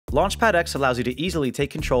Launchpad X allows you to easily take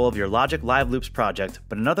control of your Logic Live Loops project,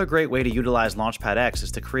 but another great way to utilize Launchpad X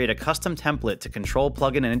is to create a custom template to control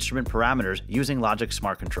plugin and instrument parameters using Logic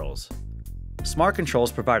Smart Controls. Smart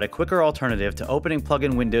Controls provide a quicker alternative to opening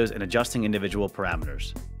plugin windows and adjusting individual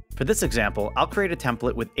parameters. For this example, I'll create a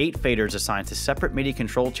template with 8 faders assigned to separate MIDI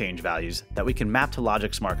control change values that we can map to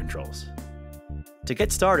Logic Smart Controls. To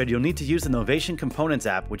get started, you'll need to use the Novation Components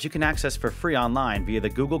app, which you can access for free online via the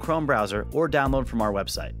Google Chrome browser or download from our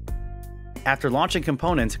website. After launching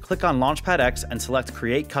Components, click on Launchpad X and select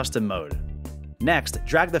Create Custom Mode. Next,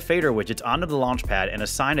 drag the fader widgets onto the Launchpad and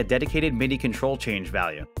assign a dedicated MIDI control change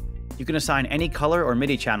value. You can assign any color or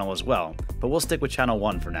MIDI channel as well, but we'll stick with channel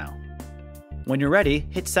 1 for now. When you're ready,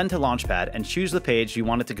 hit Send to Launchpad and choose the page you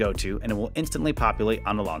want it to go to, and it will instantly populate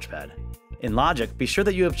on the Launchpad. In Logic, be sure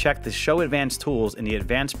that you have checked the Show Advanced Tools in the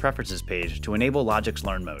Advanced Preferences page to enable Logic's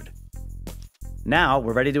Learn mode. Now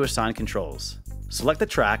we're ready to assign controls. Select the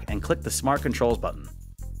track and click the Smart Controls button.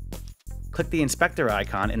 Click the inspector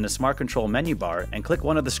icon in the Smart Control menu bar and click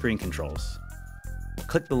one of the screen controls.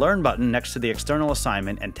 Click the Learn button next to the external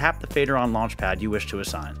assignment and tap the fader on Launchpad you wish to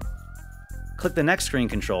assign. Click the next screen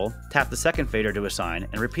control, tap the second fader to assign,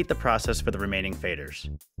 and repeat the process for the remaining faders.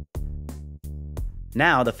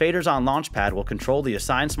 Now, the faders on Launchpad will control the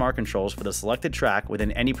assigned smart controls for the selected track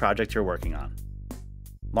within any project you're working on.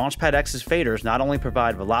 Launchpad X's faders not only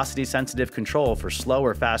provide velocity-sensitive control for slow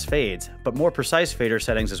or fast fades, but more precise fader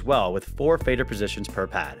settings as well, with 4 fader positions per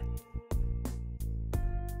pad.